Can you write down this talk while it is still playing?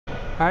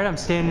All right, I'm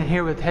standing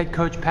here with head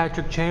coach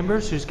Patrick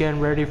Chambers, who's getting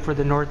ready for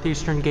the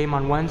Northeastern game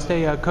on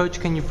Wednesday. Coach,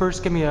 can you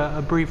first give me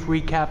a brief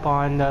recap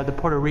on the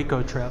Puerto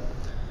Rico trip?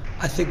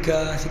 I think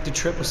the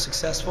trip was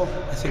successful.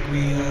 I think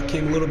we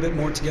came a little bit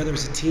more together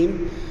as a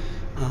team.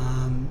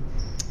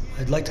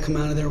 I'd like to come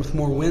out of there with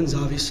more wins,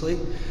 obviously,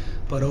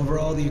 but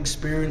overall the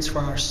experience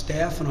for our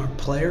staff and our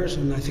players,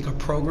 and I think our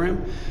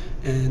program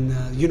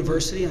and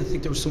university, I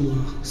think there was some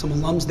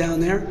alums down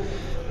there.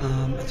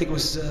 I think it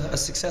was a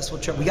successful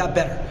trip. We got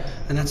better,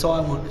 and that's all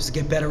I want, is to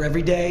get better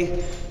every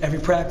day, every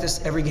practice,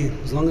 every game.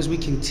 As long as we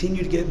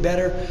continue to get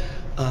better,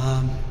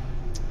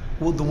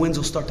 the wins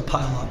will start to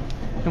pile up.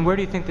 And where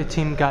do you think the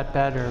team got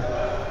better?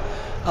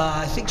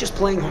 I think just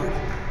playing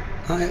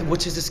hard,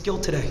 which is a skill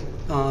today.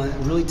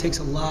 It really takes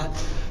a lot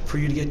for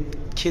you to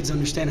get kids to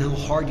understand how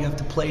hard you have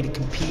to play to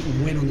compete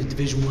and win on the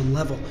Division I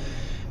level.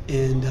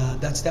 And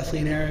that's definitely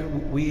an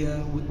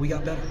area we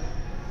got better.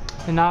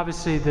 And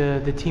obviously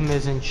the team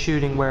isn't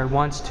shooting where it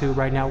wants to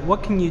right now.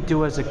 What can you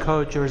do as a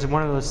coach, or is it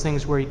one of those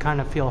things where you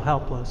kind of feel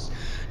helpless?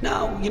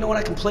 No, you know what,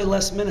 I can play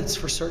less minutes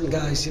for certain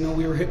guys. You know,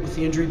 we were hit with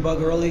the injury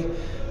bug early,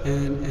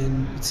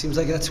 and it seems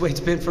like that's the way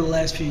it's been for the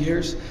last few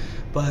years.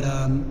 But,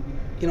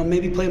 you know,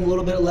 maybe play them a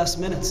little bit less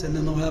minutes, and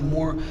then they'll have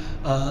more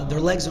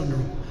their legs under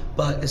them.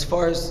 But as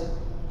far as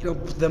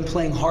them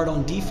playing hard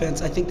on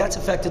defense, I think that's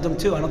affected them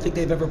too. I don't think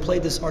they've ever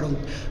played this hard on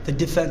the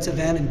defensive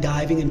end and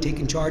diving and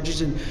taking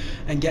charges and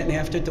getting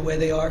after it the way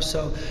they are.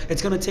 So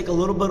it's going to take a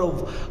little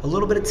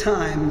bit of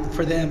time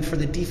for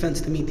the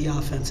defense to meet the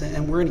offense,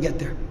 and we're going to get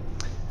there.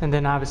 And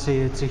then obviously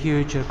it's a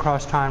huge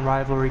cross-town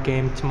rivalry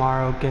game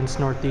tomorrow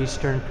against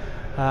Northeastern.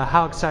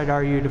 How excited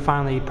are you to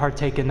finally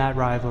partake in that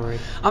rivalry?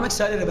 I'm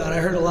excited about it.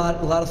 I heard a lot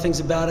of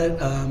things about it.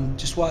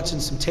 Just watching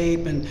some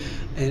tape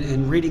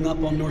and reading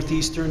up on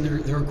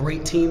Northeastern. They're a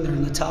great team. They're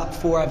in the top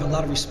 4. I have a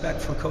lot of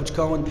respect for Coach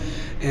Cohen,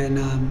 and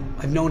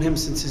I've known him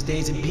since his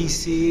days at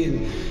BC,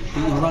 and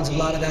he runs a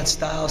lot of that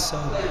style. So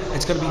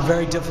it's going to be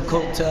very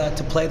difficult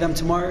to play them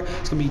tomorrow.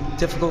 It's going to be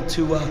difficult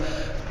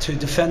to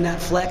defend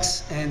that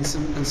flex and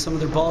some of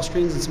their ball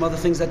screens and some other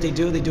things that they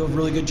do. They do a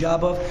really good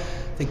job of.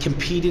 They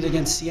competed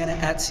against Siena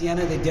at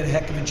Siena. They did a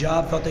heck of a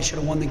job. Thought they should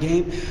have won the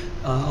game.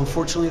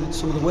 Unfortunately,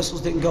 some of the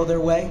whistles didn't go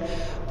their way.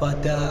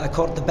 But I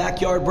called it the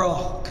backyard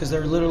brawl because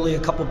they're literally a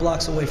couple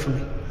blocks away from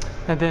me.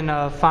 And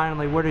then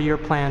finally, what are your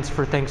plans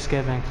for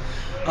Thanksgiving?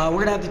 We're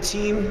gonna have the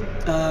team.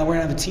 We're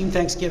gonna have a team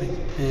Thanksgiving,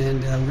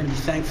 and we're gonna be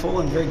thankful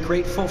and very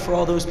grateful for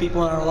all those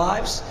people in our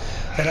lives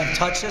that have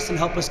touched us and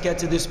helped us get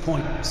to this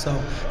point. So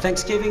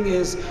Thanksgiving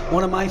is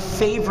one of my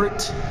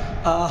favorite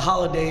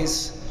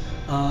holidays,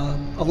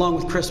 along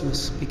with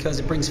Christmas, because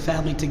it brings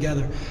family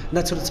together, and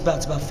that's what it's about.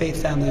 It's about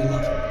faith, family, and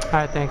love. All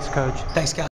right, thanks, Coach. Thanks, guys.